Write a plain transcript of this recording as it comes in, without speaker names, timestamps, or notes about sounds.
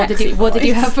What did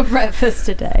you have for breakfast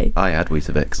today? I had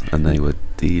Weetabix and they were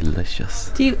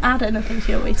delicious. Do you add anything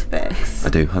to your Weetabix? I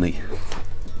do, honey.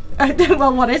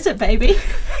 Well, what is it, baby?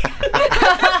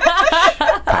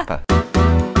 Pepper.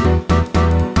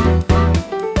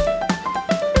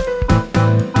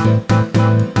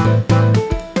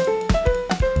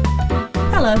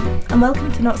 Hello, and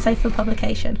welcome to Not Safe for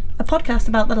Publication, a podcast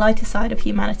about the lighter side of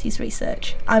humanities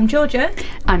research. I'm Georgia.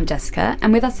 I'm Jessica,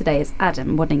 and with us today is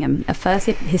Adam Waddingham, a first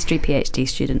year history PhD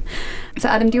student. So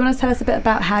Adam, do you want to tell us a bit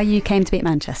about how you came to be at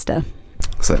Manchester?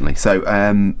 Certainly. So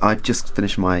I've just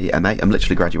finished my MA. I'm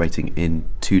literally graduating in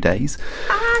 2 days.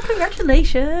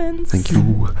 Congratulations. Thank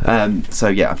you. So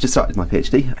yeah, I've just started my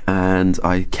PhD and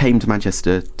I came to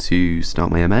Manchester to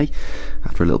start my MA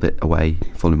after a little bit away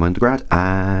following my undergrad,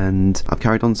 and I've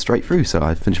carried on straight through. So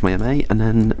I've finished my MA and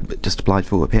then just applied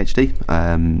for a PhD,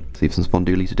 received some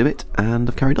sponduli to do it, and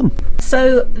I've carried on.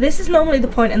 So this is normally the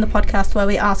point in the podcast where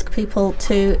we ask people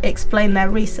to explain their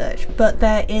research, but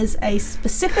there is a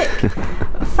specific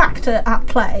factor at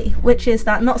play, which is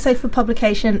that Not Safe for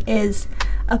Publication is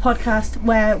a podcast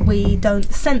where we don't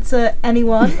censor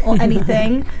anyone or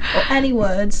anything or any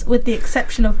words, with the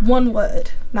exception of one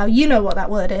word. Now, you know what that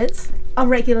word is. Our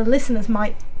regular listeners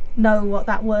might know what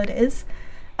that word is.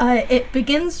 It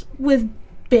begins with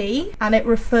B, and it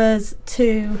refers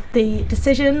to the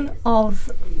decision of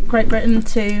Great Britain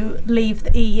to leave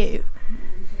the EU.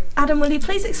 Adam, will you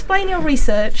please explain your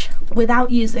research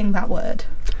without using that word?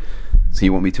 So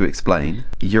you want me to explain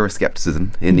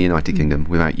Euroscepticism in the United Kingdom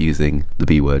without using the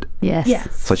B word?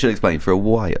 Yes. So I should explain, for a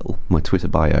while, my Twitter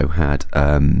bio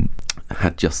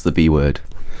had just the B word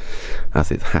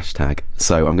as its hashtag.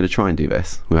 So I'm going to try and do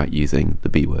this without using the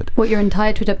B word. What your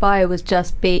entire Twitter bio was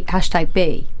just B, hashtag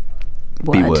B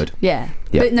word. B word. Yeah.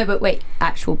 Yeah. But wait,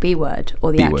 actual B word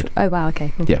or the B actual... word. Oh, wow,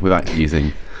 okay. Cool. Yeah, without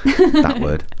using that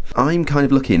word. I'm kind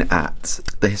of looking at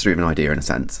the history of an idea in a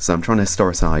sense. So I'm trying to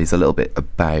historicise a little bit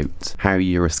about how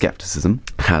Euroscepticism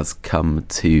has come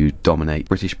to dominate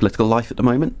British political life at the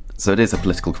moment. So it is a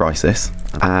political crisis,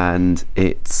 and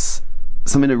it's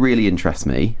something that really interests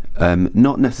me,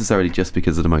 not necessarily just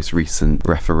because of the most recent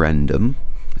referendum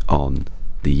on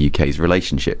the UK's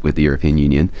relationship with the European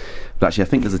Union, but actually I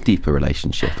think there's a deeper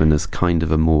relationship, and there's kind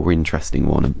of a more interesting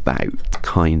one about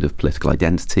kind of political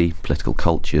identity, political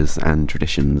cultures and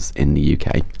traditions in the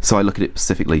UK. So I look at it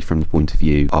specifically from the point of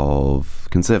view of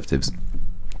Conservatives,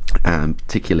 and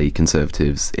particularly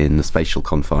Conservatives in the spatial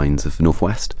confines of the North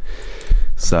West.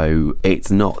 So it's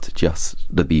not just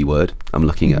the B word. I'm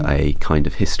looking at a kind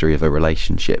of history of a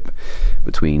relationship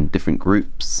between different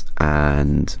groups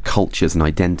and cultures and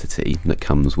identity that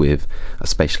comes with a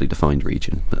spatially defined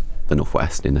region, the North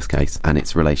West in this case, and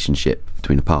its relationship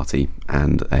between a party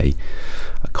and a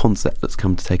concept that's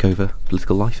come to take over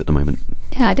political life at the moment.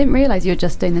 Yeah, I didn't realise you were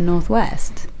just doing the North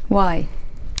West. Why?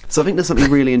 So I think there's something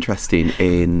really interesting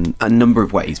in a number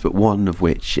of ways, but one of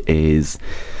which is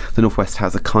the North West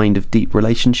has a kind of deep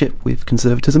relationship with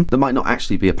conservatism that might not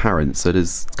actually be apparent. So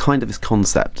there's kind of this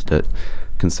concept that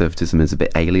conservatism is a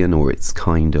bit alien, or it's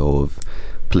kind of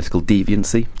political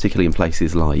deviancy, particularly in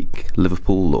places like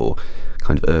Liverpool or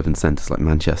kind of urban centres like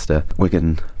Manchester,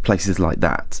 Wigan, places like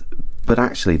that. But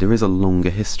actually there is a longer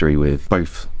history with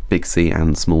both big C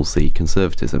and small c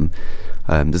conservatism.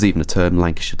 There's even a term,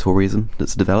 Lancashire Toryism,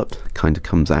 that's developed. Kind of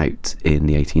comes out in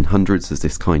the 1800s as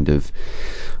this kind of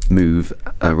move,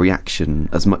 a reaction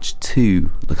as much to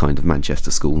the kind of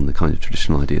Manchester school and the kind of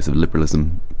traditional ideas of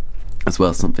liberalism, as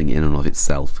well as something in and of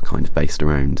itself kind of based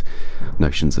around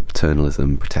notions of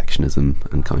paternalism, protectionism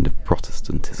and kind of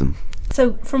Protestantism.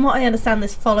 So from what I understand,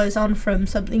 this follows on from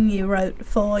something you wrote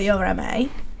for your MA.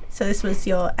 So this was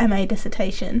your MA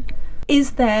dissertation.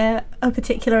 Is there a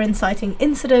particular inciting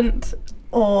incident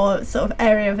or sort of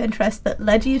area of interest that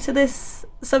led you to this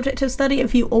subject of study?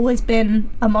 Have you always been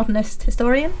a modernist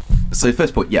historian? So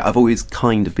first point, yeah, I've always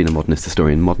kind of been a modernist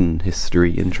historian. Modern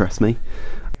history interests me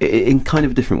in kind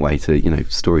of a different way to,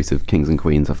 stories of kings and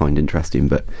queens I find interesting,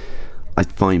 but I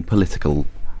find political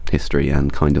history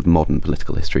and kind of modern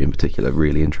political history in particular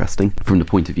really interesting. From the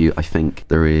point of view, I think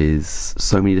there is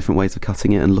so many different ways of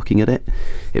cutting it and looking at it.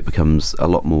 It becomes a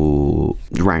lot more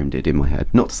rounded in my head.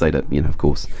 Not to say that, of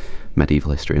course,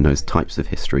 medieval history and those types of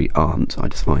history aren't. I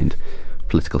just find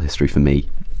political history for me...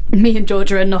 Me and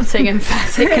Georgia are nodding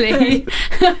emphatically.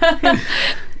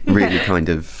 really kind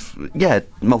of,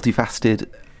 multifaceted,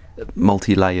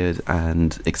 multi-layered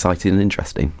and exciting and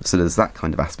interesting. So there's that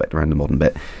kind of aspect around the modern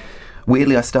bit.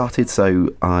 Weirdly,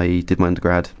 I did my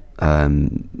undergrad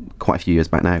quite a few years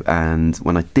back now, and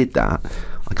when I did that,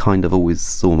 I kind of always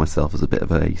saw myself as a bit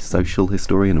of a social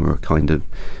historian or a kind of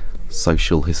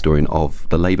social historian of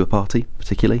the Labour Party,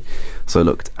 particularly. So I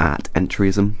looked at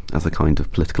entryism as a kind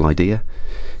of political idea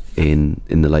in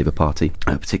the Labour Party,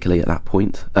 particularly at that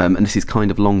point. And this is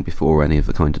kind of long before any of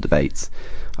the kind of debates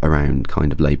around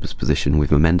kind of Labour's position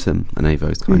with Momentum and any of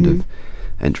those kind of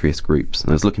entryist groups. And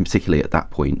I was looking particularly at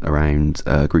that point around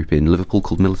a group in Liverpool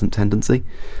called Militant Tendency.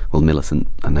 Well, Militant,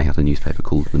 and they had a newspaper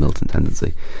called The Militant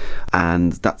Tendency.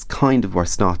 And that's kind of where I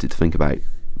started to think about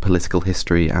political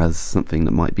history as something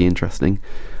that might be interesting,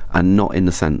 and not in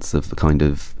the sense of the kind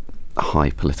of high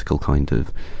political kind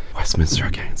of Westminster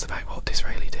accounts about what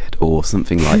Disraeli did or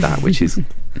something like that, which is,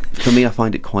 for me, I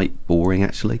find it quite boring,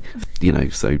 actually. You know,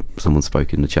 so someone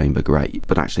spoke in the chamber, great,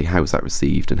 but actually how was that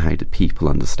received and how did people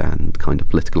understand kind of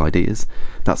political ideas?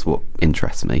 That's what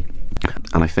interests me.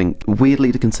 And I think,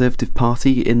 weirdly, the Conservative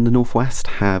Party in the Northwest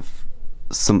have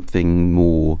something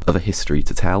more of a history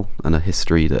to tell, and a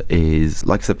history that is,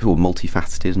 like I said before,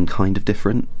 multifaceted and kind of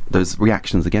different. There's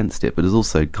reactions against it, but there's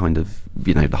also kind of,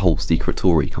 you know, the whole secret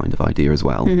Tory kind of idea as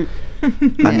well. A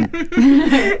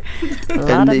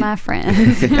lot of my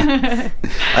friends. Yeah.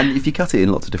 And if you cut it in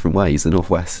lots of different ways, the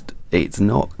Northwest, it's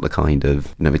not the kind of,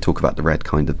 you know, they talk about the red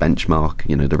kind of benchmark,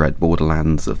 you know, the red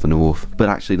borderlands of the North, but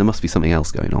actually there must be something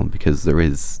else going on, because there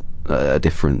is a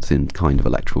difference in kind of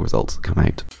electoral results that come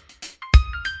out.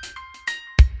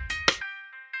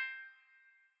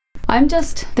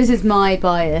 This is my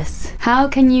bias. How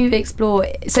can you explore,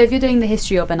 so if you're doing the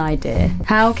history of an idea,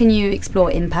 how can you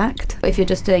explore impact? If you're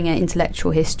just doing an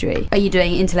intellectual history, are you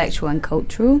doing intellectual and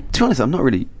cultural? To be honest, I'm not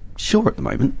really sure at the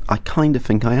moment. I kind of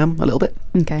think I am, a little bit.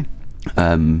 Okay.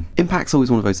 Impact's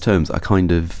always one of those terms I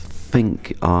kind of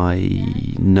think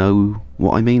I know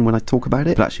what I mean when I talk about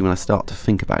it, but actually when I start to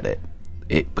think about it,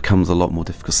 it becomes a lot more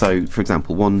difficult. So, for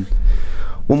example, one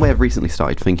way I've recently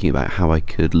started thinking about how I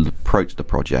could approach the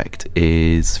project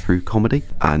is through comedy,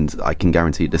 and I can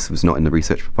guarantee this was not in the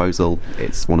research proposal.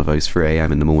 It's one of those 3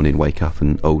 a.m. in the morning, wake up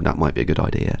and, oh, that might be a good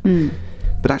idea.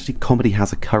 But actually comedy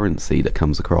has a currency that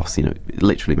comes across, you know, it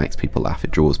literally makes people laugh,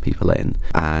 it draws people in,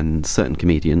 and certain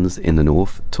comedians in the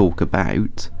North talk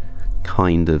about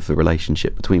kind of the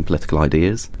relationship between political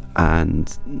ideas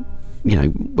and, you know,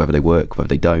 whether they work, whether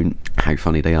they don't, how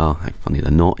funny they are, how funny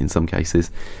they're not in some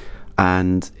cases.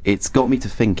 And it's got me to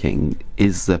thinking,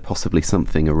 is there possibly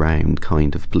something around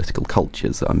kind of political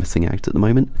cultures that I'm missing out at the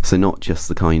moment? So not just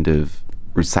the kind of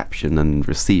reception and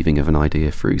receiving of an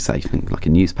idea through, say, something like a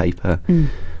newspaper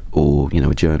or, you know,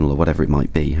 a journal or whatever it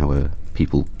might be, how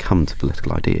people come to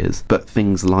political ideas, but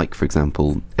things like, for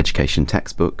example, education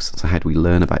textbooks. So how do we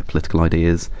learn about political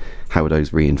ideas? How are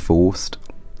those reinforced?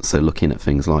 So looking at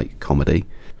things like comedy.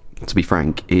 To be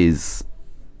frank, is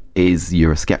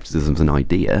Euroscepticism an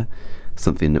idea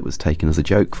something that was taken as a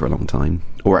joke for a long time,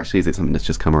 or actually is it something that's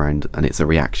just come around and it's a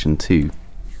reaction to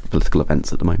political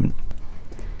events at the moment?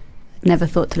 Never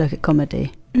thought to look at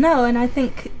comedy. No, and I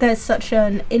think there's such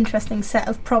an interesting set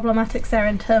of problematics there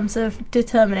in terms of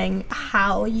determining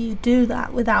how you do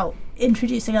that without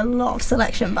introducing a lot of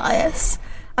selection bias.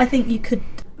 I think you could,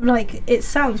 like, it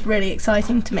sounds really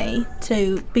exciting to me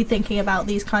to be thinking about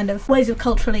these kind of ways of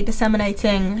culturally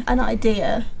disseminating an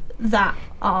idea that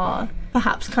are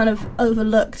perhaps kind of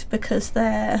overlooked because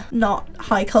they're not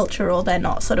high culture, or they're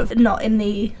not sort of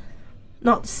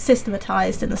not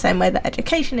systematized in the same way that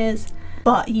education is.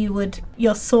 But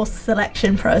your source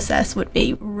selection process would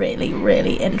be really,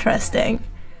 really interesting.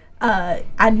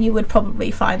 And you would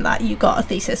probably find that you got a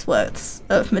thesis worth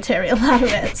of material out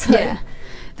of it. So. Yeah,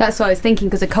 that's what I was thinking,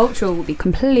 because a cultural will be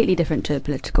completely different to a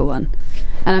political one.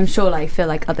 And I'm sure, I feel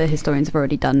like other historians have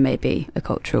already done maybe a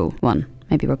cultural one.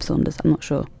 Maybe Rob Saunders, I'm not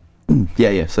sure.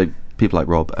 Yeah. So people like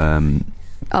Rob.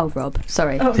 Rob,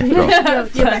 sorry. Oh, Yeah, Rob.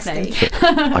 you're bestie.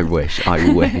 I wish.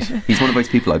 He's one of those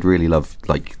people I'd really love,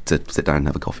 like, to sit down and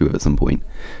have a coffee with at some point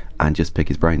and just pick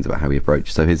his brains about how he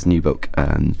approached. So his new book,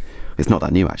 it's not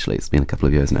that new actually, it's been a couple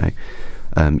of years now,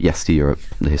 Yes to Europe,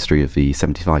 the history of the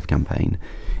 75 campaign,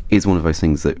 is one of those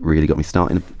things that really got me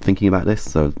starting thinking about this.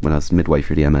 So when I was midway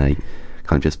through the MA,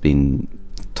 kind of just been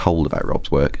told about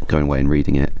Rob's work, going away and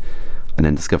reading it, and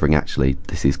then discovering actually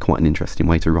this is quite an interesting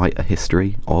way to write a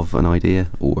history of an idea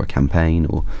or a campaign,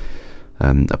 or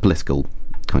a political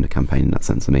kind of campaign in that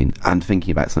sense, I mean, and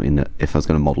thinking about something that, if I was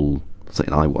going to model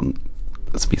something I want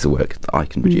as a piece of work that I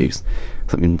can produce,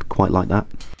 something quite like that.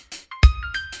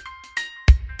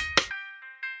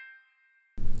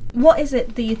 What is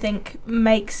it that you think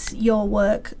makes your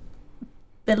work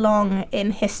belong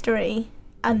in history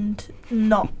and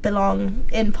not belong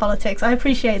in politics? I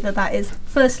appreciate that is,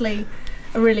 firstly,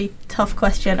 a really tough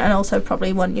question, and also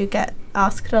probably one you get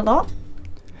asked a lot.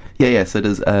 Yeah, so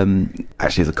there's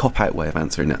actually there's a cop-out way of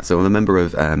answering that. So I'm a member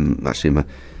of actually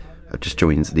I've just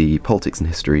joined the Politics and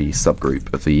History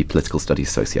subgroup of the Political Studies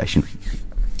Association.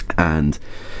 And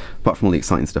apart from all the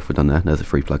exciting stuff we've done there's a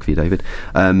free plug for you, David.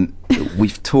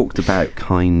 We've talked about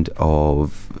kind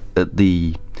of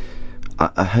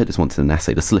I heard this once in an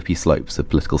essay, the slippy slopes of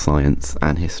political science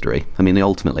and history. I mean, they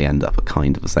ultimately end up at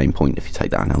kind of the same point if you take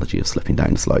that analogy of slipping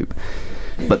down a slope.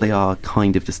 But they are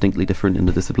kind of distinctly different in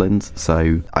the disciplines.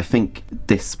 So I think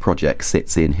this project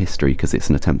sits in history because it's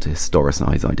an attempt to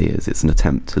historicise ideas. It's an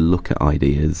attempt to look at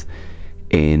ideas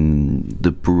in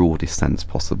the broadest sense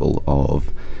possible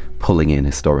of pulling in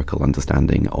historical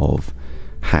understanding of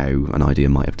how an idea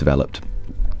might have developed,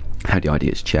 how the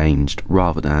idea's changed,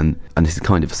 rather than, and this is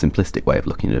kind of a simplistic way of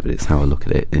looking at it, but it's how I look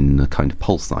at it in a kind of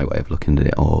pulse-eye way of looking at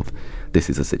it of, this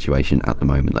is a situation at the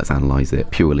moment, let's analyse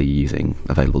it purely using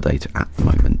available data at the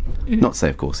moment. Not to say,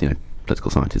 of course,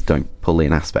 political scientists don't pull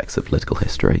in aspects of political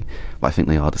history, but I think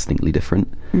they are distinctly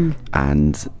different.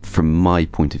 And from my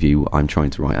point of view, I'm trying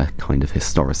to write a kind of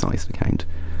historicised account,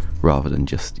 rather than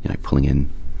just, pulling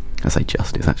in, I say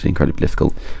just, it's actually incredibly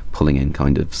difficult, pulling in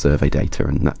kind of survey data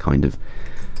and that kind of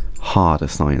harder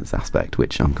science aspect,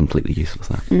 which I'm completely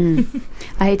useless at.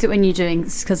 I hate it when you're doing,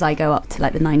 because I go up to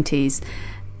like the 90s,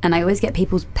 and I always get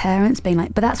people's parents being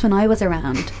like, but that's when I was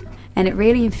around. And it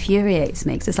really infuriates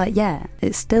me, because it's like, yeah,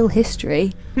 it's still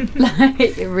history.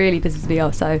 It really pisses me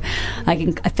off. So I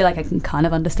feel like I can kind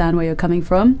of understand where you're coming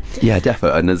from. Yeah,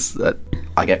 definitely. And there's,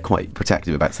 I get quite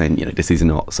protective about saying, this is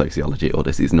not sociology or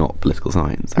this is not political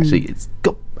science. Actually, it's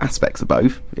got aspects of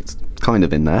both. It's kind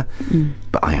of in there.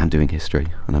 But I am doing history,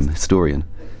 and I'm a historian.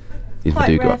 If Quite I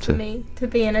do rare go up for to me to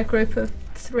be in a group of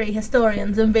 3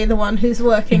 historians and be the one who's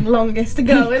working longest to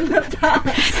go in the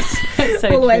past. So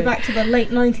all the way true. back to the late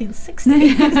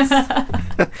 1960s.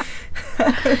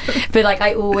 But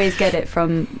I always get it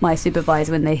from my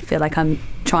supervisor when they feel like I'm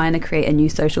trying to create a new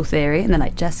social theory, and they're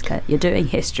like, Jessica, you're doing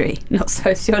history, not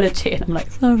sociology. And I'm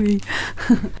like, sorry.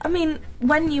 I mean,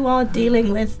 when you are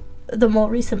dealing with the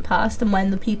more recent past and when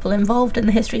the people involved in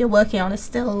the history you're working on are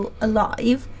still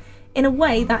alive, in a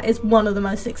way, that is one of the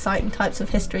most exciting types of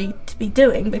history to be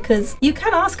doing, because you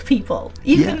can ask people.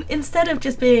 You can, instead of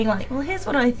just being like, well, here's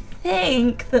what I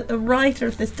think that the writer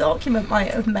of this document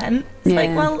might have meant. It's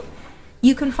like, well,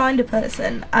 you can find a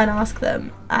person and ask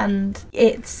them, and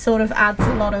it sort of adds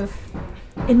a lot of,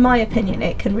 in my opinion,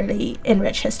 it can really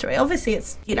enrich history. Obviously,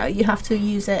 it's, you have to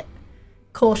use it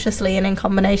cautiously and in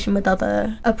combination with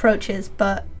other approaches,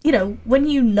 but, when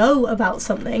you know about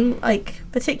something,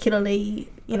 particularly,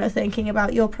 thinking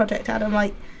about your project, Adam,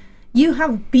 you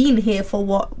have been here for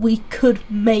what we could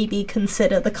maybe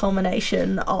consider the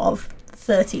culmination of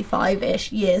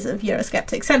 35-ish years of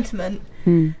Eurosceptic sentiment.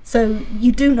 So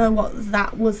you do know what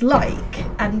that was like,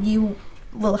 and you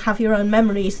will have your own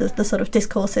memories of the sort of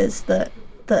discourses that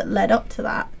led up to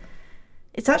that.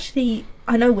 It's actually,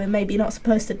 I know we're maybe not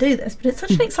supposed to do this, but it's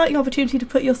such an exciting opportunity to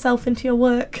put yourself into your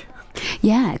work.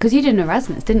 Yeah, because you did an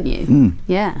Erasmus, didn't you?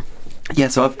 Yeah. Yeah,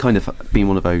 so I've kind of been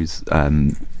one of those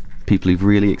people who've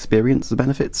really experienced the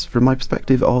benefits, from my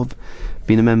perspective, of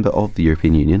being a member of the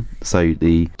European Union. So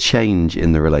the change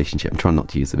in the relationship, I'm trying not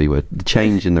to use the B word, the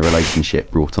change in the relationship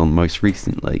brought on most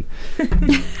recently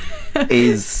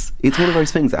it's one of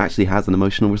those things that actually has an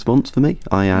emotional response for me.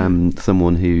 I am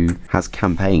someone who has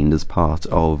campaigned as part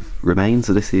of Remain,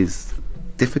 so this is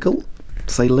difficult,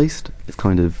 to say the least. It's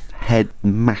kind of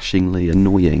head-mashingly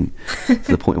annoying to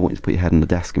the point of wanting to put your head on the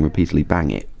desk and repeatedly bang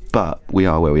it. But we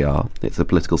are where we are. It's a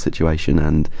political situation,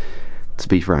 and to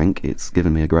be frank, it's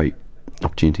given me a great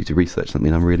opportunity to research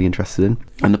something I'm really interested in.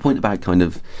 And the point about kind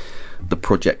of the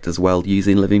project as well,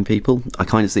 using living people, I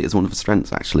kind of see it as one of the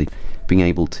strengths, actually, being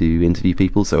able to interview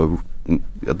people. So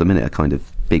at the minute, a kind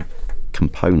of big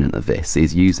component of this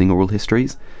is using oral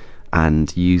histories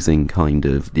and using kind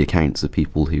of the accounts of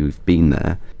people who've been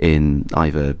there in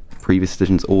either previous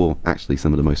decisions or actually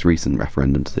some of the most recent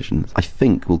referendum decisions. I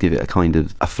think will give it a kind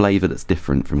of a flavour that's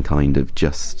different from kind of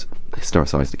just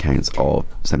historicised accounts of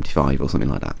 75 or something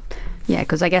like that. Yeah,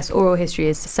 because I guess oral history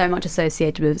is so much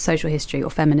associated with social history or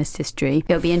feminist history.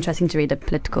 It'll be interesting to read a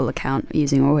political account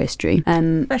using oral history.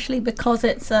 Especially because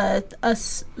it's a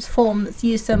form that's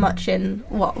used so much in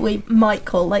what we might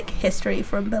call history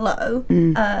from below.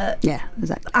 Yeah,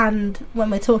 exactly. And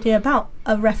when we're talking about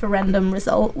a referendum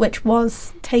result, which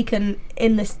was taken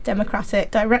in this democratic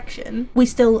direction,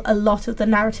 a lot of the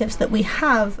narratives that we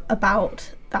have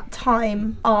about that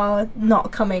time are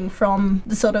not coming from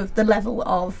the level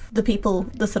of the people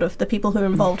who are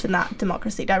involved in that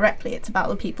democracy directly. It's about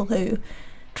the people who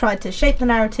tried to shape the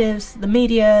narratives, the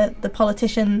media, the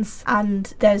politicians,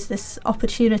 and there's this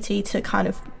opportunity to kind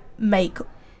of make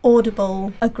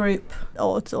Audible, a group,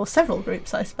 or several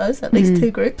groups, I suppose, at least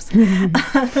 2 groups,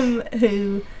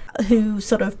 who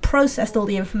sort of processed all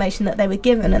the information that they were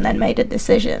given and then made a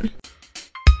decision.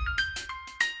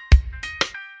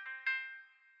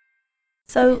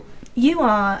 So you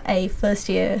are a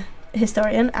first-year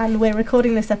historian, and we're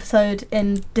recording this episode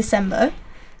in December,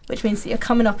 which means that you're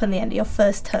coming up on the end of your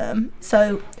first term.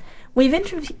 So we've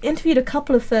interviewed a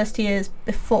couple of first years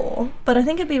before, but I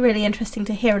think it'd be really interesting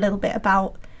to hear a little bit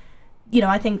about,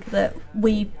 I think that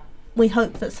we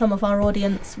hope that some of our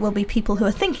audience will be people who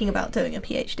are thinking about doing a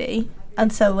PhD.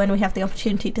 And so when we have the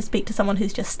opportunity to speak to someone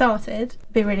who's just started,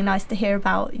 it'd be really nice to hear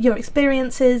about your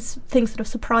experiences, things that have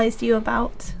surprised you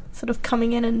about sort of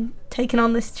coming in and taking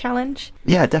on this challenge.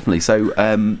 Yeah, definitely. So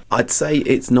I'd say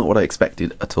it's not what I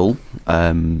expected at all.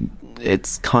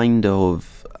 It's kind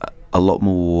of a lot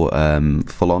more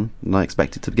full on than I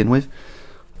expected to begin with,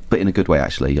 but in a good way,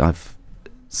 actually. I've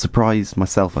surprised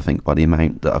myself, I think, by the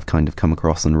amount that I've kind of come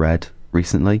across and read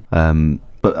recently.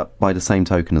 But by the same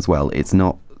token as well, it's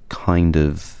not kind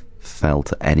of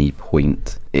felt at any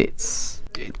point it's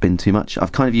been too much.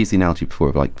 I've kind of used the analogy before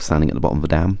of like standing at the bottom of a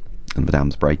dam and the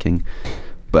dam's breaking.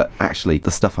 But actually,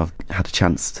 the stuff I've had a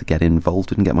chance to get involved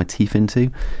with and get my teeth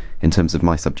into, in terms of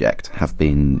my subject, have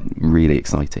been really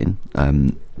exciting.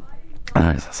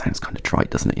 That sounds kind of trite,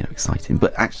 doesn't it? Exciting.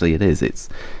 But actually it is. It's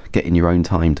getting your own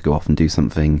time to go off and do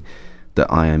something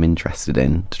that I am interested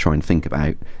in, to try and think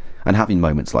about. And having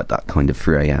moments like that, kind of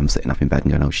 3 a.m, sitting up in bed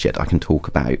and going, oh shit, I can talk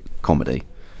about comedy.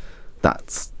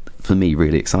 That's, for me,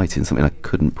 really exciting. Something I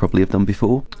couldn't probably have done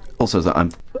before. Also, is that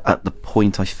I'm at the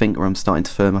point, I think, where I'm starting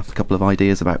to firm up a couple of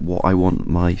ideas about what I want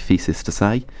my thesis to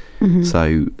say. Mm-hmm.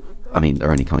 So, I mean,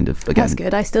 they're only kind of, again... That's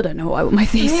good. I still don't know what I want my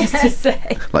thesis to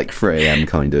say. Like 3 a.m.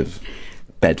 kind of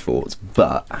bed thoughts.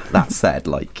 But that said,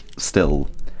 like, still,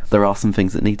 there are some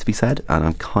things that need to be said, and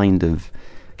I'm kind of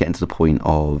getting to the point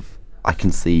of I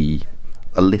can see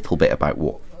a little bit about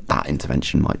what that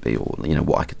intervention might be, or,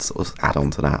 what I could sort of add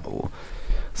on to that, or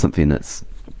something that's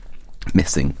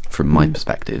missing from my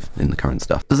perspective in the current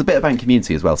stuff. There's a bit about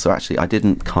community as well. So actually, I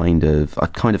kind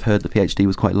of heard the PhD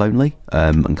was quite lonely,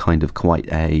 and kind of quite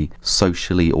a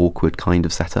socially awkward kind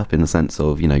of setup, in the sense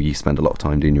of, you spend a lot of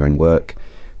time doing your own work.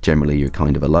 Generally, you're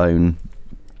kind of alone.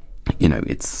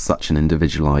 It's such an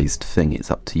individualised thing.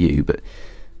 It's up to you. But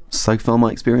so far,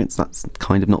 my experience, that's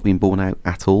kind of not been borne out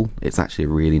at all. It's actually a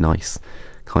really nice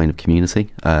kind of community,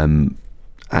 and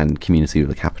community with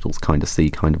a capital kind of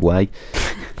C kind of way.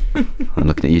 I'm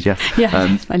looking at you, Jeff.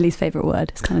 Yeah, it's my least favourite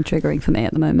word. It's kind of triggering for me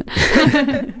at the moment.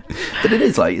 But it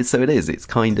is it's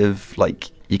kind of like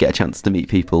you get a chance to meet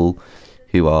people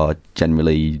who are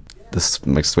generally the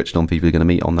most switched on people you're going to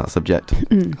meet on that subject,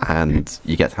 and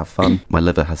you get to have fun. My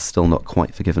liver has still not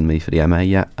quite forgiven me for the MA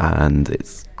yet, and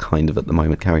it's kind of at the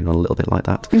moment carrying on a little bit like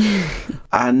that.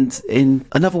 And in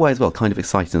another way as well, kind of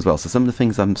exciting as well. So some of the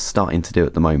things I'm starting to do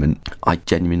at the moment,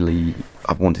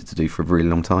 I've wanted to do for a really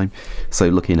long time. So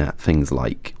looking at things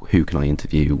like, who can I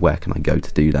interview, where can I go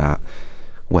to do that,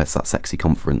 where's that sexy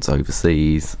conference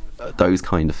overseas, those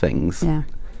kind of things. Yeah.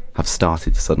 Have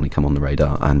started to suddenly come on the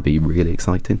radar and be really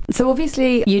exciting. So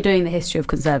obviously you're doing the history of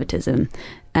conservatism,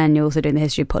 and you're also doing the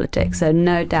history of politics, so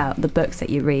no doubt the books that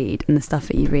you read and the stuff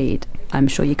that you read, I'm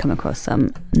sure you come across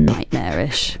some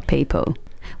nightmarish people.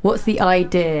 What's the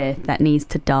idea that needs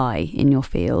to die in your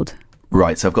field?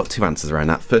 Right, so I've got 2 answers around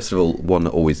that. First of all, one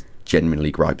that always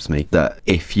genuinely gripes me, that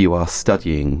if you are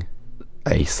studying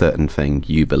a certain thing,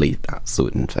 you believe that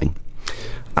certain thing.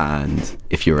 And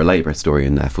if you're a Labour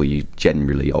historian, therefore you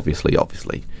generally, obviously,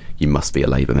 you must be a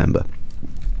Labour member.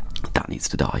 That needs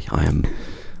to die. I am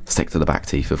sick to the back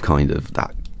teeth of kind of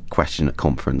that question at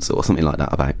conference or something like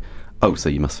that about, oh, so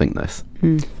you must think this.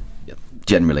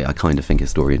 Generally, I kind of think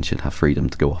historians should have freedom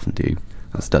to go off and do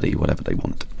and study whatever they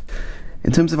want.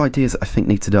 In terms of ideas that I think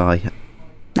need to die...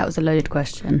 That was a loaded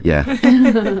question. Yeah.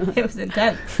 It was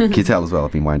intense. Can you tell as well,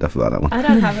 I've been wound up about that one.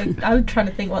 I'm trying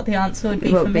to think what the answer would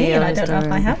be for me, and I don't know if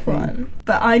I have one.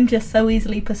 But I'm just so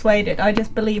easily persuaded. I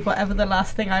just believe whatever the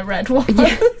last thing I read was.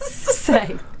 Yes,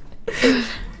 same.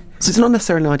 So it's not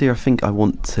necessarily an idea I think I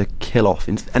want to kill off.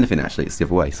 Anything, actually, it's the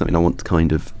other way. Something I want to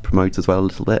kind of promote as well a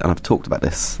little bit. And I've talked about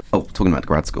this, talking about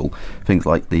grad school, things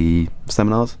like the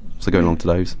seminars. So going along to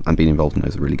those and being involved in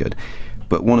those are really good.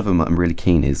 But one of them that I'm really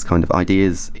keen is kind of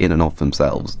ideas in and of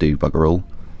themselves do bugger all.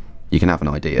 You can have an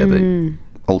idea, but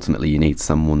ultimately you need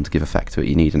someone to give effect to it.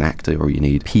 You need an actor, or you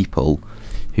need people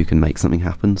who can make something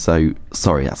happen. So,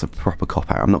 sorry, that's a proper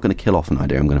cop-out. I'm not going to kill off an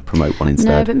idea, I'm going to promote one instead.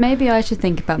 No, but maybe I should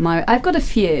think about I've got a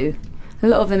few. A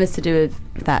lot of them is to do with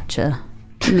Thatcher.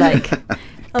 Like,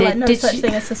 like no did such she-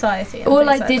 thing as society. And Or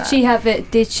things like, did that. she have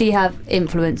it? Did she have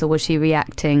influence, or was she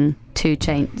reacting to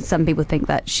change? Some people think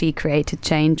that she created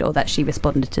change, or that she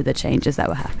responded to the changes that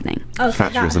were happening. Okay,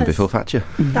 Thatcherism before Thatcher.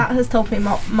 That has told me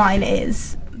what mine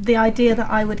is. The idea that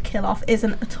I would kill off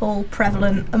isn't at all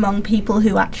prevalent among people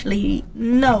who actually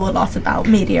know a lot about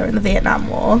media in the Vietnam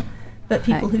War. But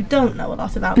people Right. who don't know a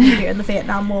lot about media in the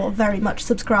Vietnam War very much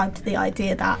subscribe to the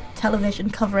idea that television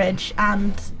coverage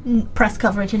and press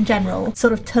coverage in general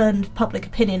sort of turned public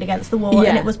opinion against the war, and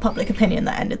Yeah. it was public opinion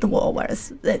that ended the war,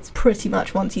 whereas it's pretty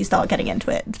much, once you start getting into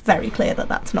it, it's very clear that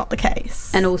that's not the case.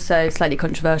 And also, slightly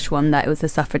controversial one, that it was the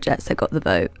suffragettes that got the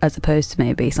vote, as opposed to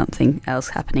maybe something else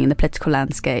happening in the political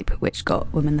landscape which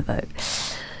got women the vote.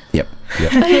 Yep.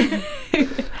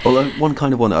 Although one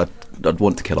kind of one I'd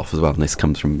want to kill off as well, and this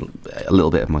comes from a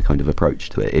little bit of my kind of approach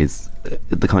to it, is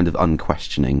the kind of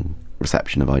unquestioning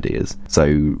reception of ideas.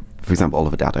 So, for example,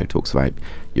 Oliver Dado talks about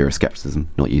Euroscepticism,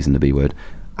 not using the B word,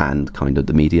 and kind of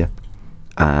the media.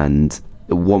 And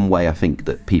one way I think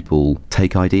that people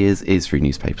take ideas is through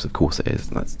newspapers. Of course it is.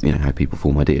 That's, you know, how people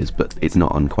form ideas, but it's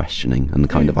not unquestioning, and the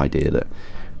kind of idea that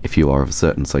if you are of a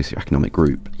certain socioeconomic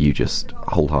group, you just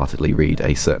wholeheartedly read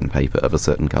a certain paper of a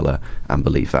certain colour and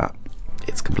believe that.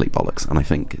 It's complete bollocks, and I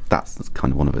think that's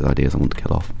kind of one of those ideas I want to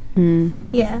kill off.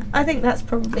 Yeah, I think that's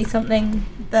probably something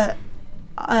that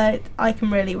I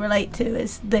can really relate to,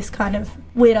 is this kind of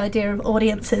weird idea of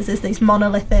audiences as these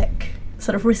monolithic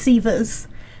sort of receivers,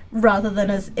 rather than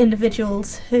as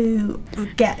individuals who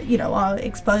get, you know, are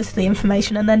exposed to the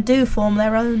information and then do form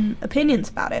their own opinions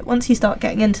about it. Once you start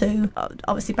getting into,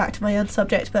 obviously back to my own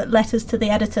subject, but letters to the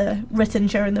editor written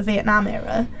during the Vietnam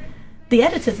era, the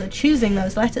editors are choosing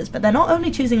those letters, but they're not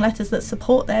only choosing letters that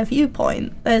support their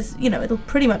viewpoint. There's, you know, it'll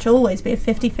pretty much always be a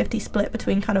 50-50 split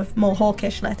between kind of more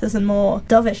hawkish letters and more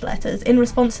dovish letters in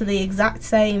response to the exact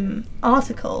same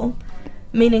article,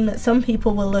 meaning that some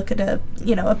people will look at a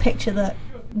picture that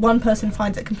one person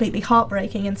finds it completely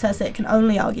heartbreaking and says that it can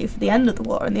only argue for the end of the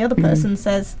war, and the other person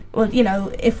says, well, you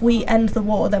know, if we end the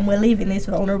war, then we're leaving these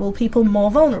vulnerable people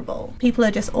more vulnerable. People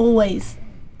are just always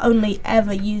only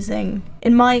ever using,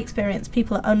 in my experience,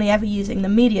 people are only ever using the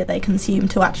media they consume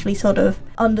to actually sort of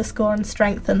underscore and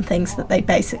strengthen things that they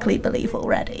basically believe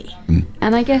already.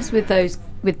 And I guess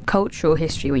with cultural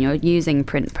history, when you're using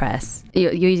print press,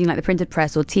 you're using like the printed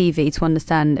press or TV to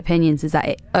understand opinions, is that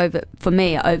it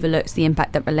overlooks the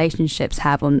impact that relationships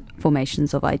have on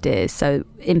formations of ideas. So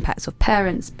impacts of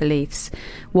parents' beliefs,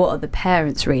 what are the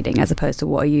parents reading as opposed to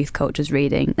what are youth cultures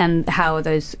reading, and how are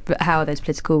those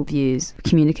political views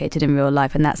communicated in real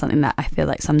life. And that's something that I feel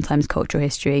like sometimes cultural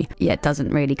history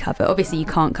doesn't really cover. Obviously you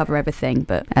can't cover everything,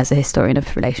 but as a historian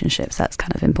of relationships, that's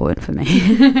kind of important for me.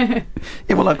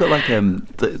 Yeah, well, I've got like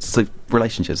so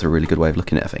relationships are a really good way of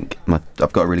looking at it, I think.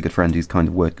 I've got a really good friend who's kind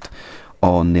of worked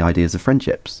on the ideas of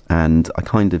friendships, and I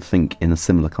kind of think in a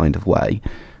similar kind of way,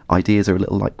 ideas are a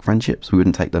little like friendships. We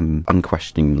wouldn't take them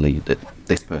unquestioningly that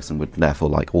this person would therefore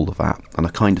like all of that, and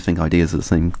I kind of think ideas are the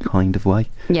same kind of way.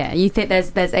 Yeah, you think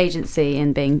there's agency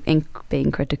in being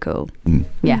critical.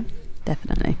 Yeah,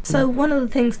 definitely. So one of the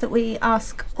things that we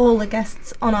ask all the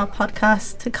guests on our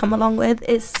podcast to come along with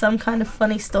is some kind of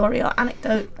funny story or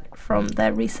anecdote from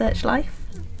their research life.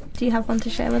 Do you have one to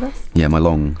share with us? Yeah, my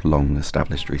long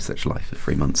established research life of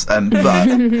 3 months. There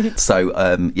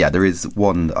is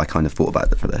one that I kind of thought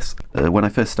about for this. When I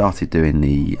first started doing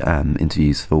the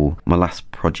interviews for my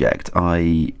last project,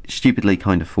 I stupidly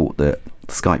kind of thought that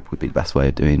Skype would be the best way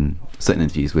of doing certain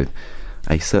interviews with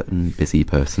a certain busy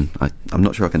person. I'm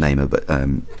not sure I can name her, but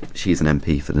she's an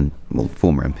MP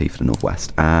former MP for the North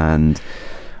West, and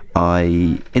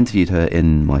I interviewed her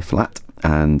in my flat.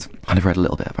 And kind of read a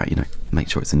little bit about, make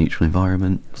sure it's a neutral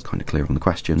environment. I was kind of clear on the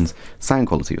questions. Sound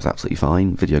quality was absolutely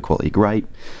fine. Video quality, great.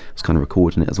 I was kind of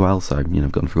recording it as well. So,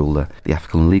 I've gone through all the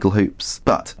ethical and legal hoops.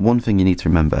 But one thing you need to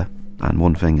remember, and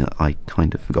one thing that I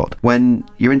kind of forgot, when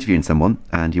you're interviewing someone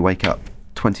and you wake up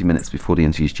 20 minutes before the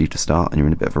interview's due to start and you're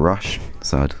in a bit of a rush,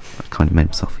 so I'd kind of made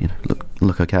myself,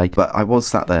 look okay. But I was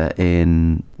sat there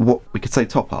in what we could say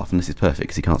top half, and this is perfect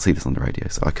because you can't see this on the radio,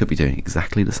 so I could be doing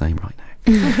exactly the same right now.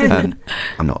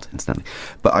 I'm not, incidentally.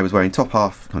 But I was wearing top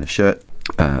half kind of shirt.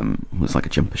 It was like a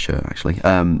jumper shirt, actually.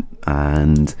 And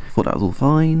thought that was all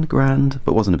fine, grand,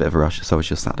 but wasn't a bit of a rush, so I was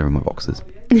just sat there in my boxers.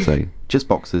 So just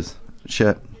boxers,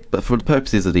 shirt. But for the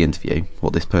purposes of the interview,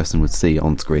 what this person would see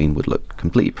on screen would look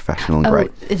completely professional and great.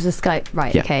 It's a Skype,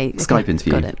 right? Yeah, Okay. Skype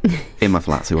interview. Got it. In my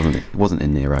flat, so it wasn't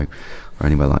in Nero or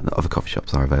anywhere like that. Other coffee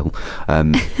shops are available.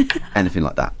 Anything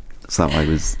like that. So I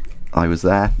was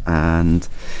there, and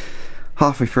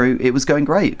halfway through, it was going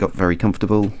great. It got very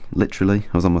comfortable, literally.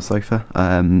 I was on my sofa,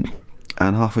 and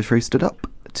halfway through stood up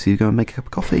to go and make a cup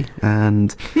of coffee.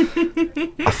 And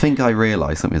I think I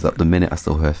realised something was up the minute I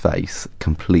saw her face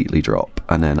completely drop.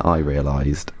 And then I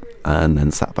realised and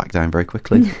then sat back down very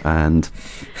quickly. And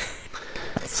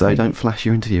so don't flash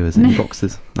your interviewers in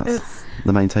boxes. That's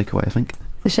the main takeaway, I think.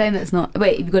 It's a shame that's not...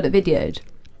 Wait, you've got it videoed?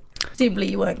 Presumably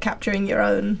you weren't capturing your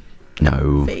own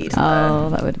feed. Oh,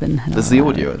 that would have been hilarious. There's the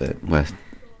audio of it where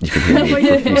you can hear me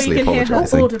profusely you can hear her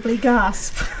apologising. audibly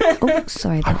gasp. Oh,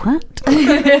 sorry about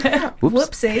that.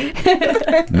 Whoops.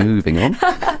 Whoopsie. Moving on.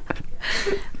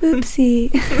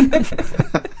 Oopsie.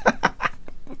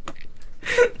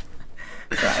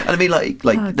 And I mean, like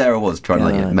there I was trying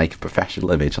to make a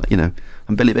professional image. Like,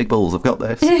 I'm Billy Big Balls. I've got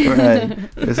this. Hooray!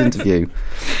 This interview.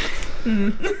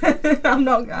 I'm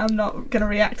not going to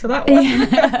react to that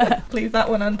one. Leave that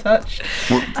one untouched.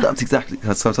 Well, that's exactly.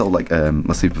 So I told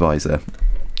my supervisor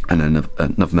and then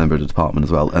another member of the department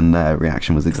as well, and their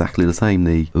reaction was exactly the same.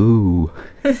 The ooh,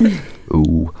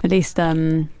 ooh. At least,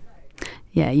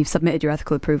 you've submitted your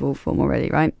ethical approval form already,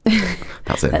 right?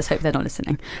 That's it. Let's hope they're not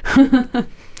listening.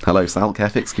 Hello, Salk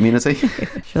Ethics community.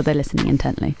 Sure, they're listening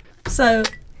intently. So,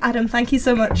 Adam, thank you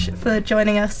so much for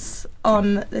joining us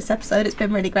on this episode. It's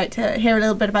been really great to hear a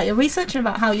little bit about your research and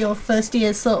about how your first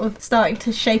year is sort of starting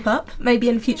to shape up. Maybe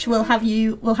in future we'll have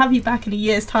you back in a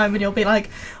year's time and you'll be like,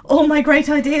 all my great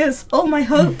ideas, all my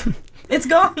hope, it's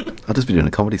gone. I'll just be doing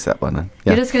a comedy set by then.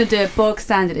 Yeah. You're just going to do a bog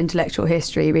standard intellectual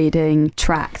history reading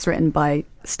tracts written by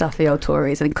stuffy old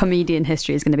Tories, and comedian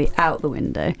history is going to be out the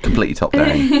window. Completely top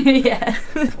down. Yeah.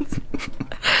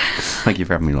 Thank you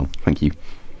for having me along. Thank you.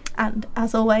 And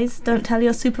as always, don't tell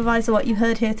your supervisor what you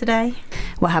heard here today.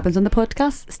 What happens on the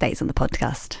podcast stays on the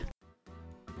podcast.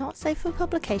 Not Safe for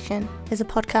Publication is a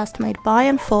podcast made by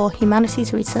and for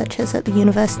humanities researchers at the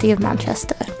University of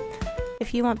Manchester.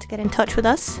 If you want to get in touch with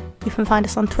us, you can find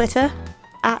us on Twitter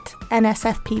at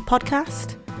NSFP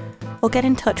Podcast, or get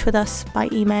in touch with us by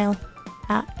email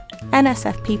at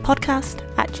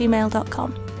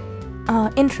nsfppodcast@gmail.com.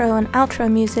 Our intro and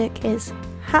outro music is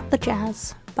Hat the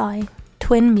Jazz by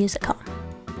Twin Musicon.